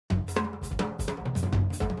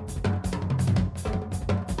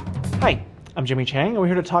Hi, I'm Jimmy Chang, and we're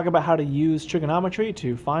here to talk about how to use trigonometry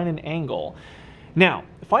to find an angle. Now,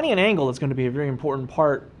 finding an angle is going to be a very important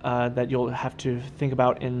part that you'll have to think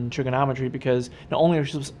about in trigonometry, because not only are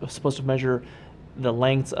you supposed to measure the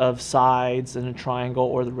lengths of sides in a triangle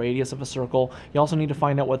or the radius of a circle, you also need to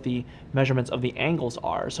find out what the measurements of the angles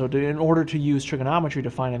are. So in order to use trigonometry to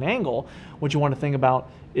find an angle, what you want to think about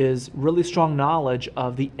is really strong knowledge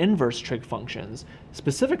of the inverse trig functions,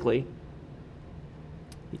 specifically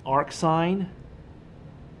the arcsine,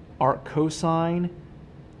 arccosine,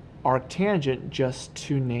 arctangent, just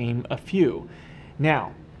to name a few.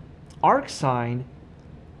 Now, arcsine,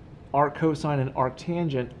 arccosine, and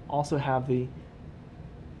arctangent also have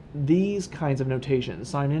these kinds of notations: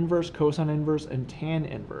 sine inverse, cosine inverse, and tan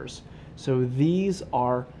inverse. So these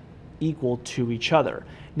are equal to each other.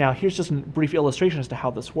 Now, here's just a brief illustration as to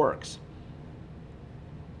how this works.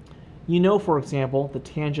 You know, for example, the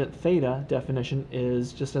tangent theta definition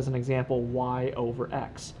is, just as an example, y over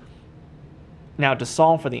x. Now, to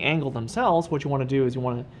solve for the angle themselves, what you want to do is you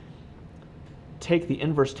want to take the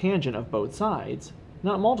inverse tangent of both sides,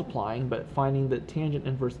 not multiplying, but finding the tangent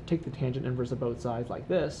inverse, take the tangent inverse of both sides like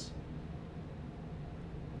this.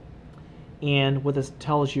 And what this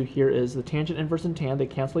tells you here is the tangent inverse and tan, they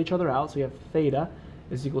cancel each other out, so you have theta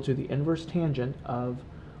is equal to the inverse tangent of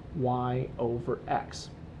y over x.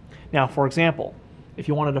 Now, for example, if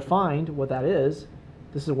you wanted to find what that is,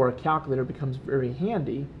 this is where a calculator becomes very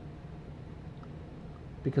handy.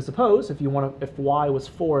 Because suppose if y was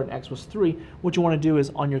 4 and x was 3, what you want to do is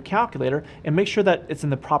on your calculator, and make sure that it's in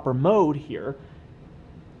the proper mode here,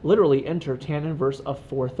 literally enter tan inverse of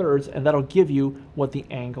 4/3, and that'll give you what the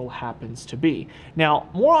angle happens to be. Now,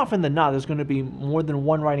 more often than not, there's going to be more than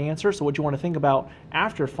one right answer, so what you want to think about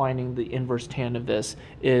after finding the inverse tan of this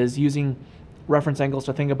is using reference angles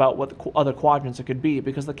to think about what the other quadrants it could be,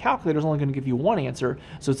 because the calculator is only going to give you one answer,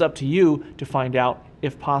 so it's up to you to find out,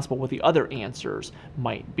 if possible, what the other answers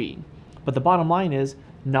might be. But the bottom line is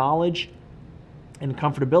knowledge and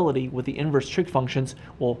comfortability with the inverse trig functions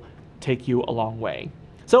will take you a long way.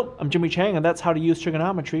 So I'm Jimmy Chang, and that's how to use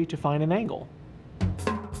trigonometry to find an angle.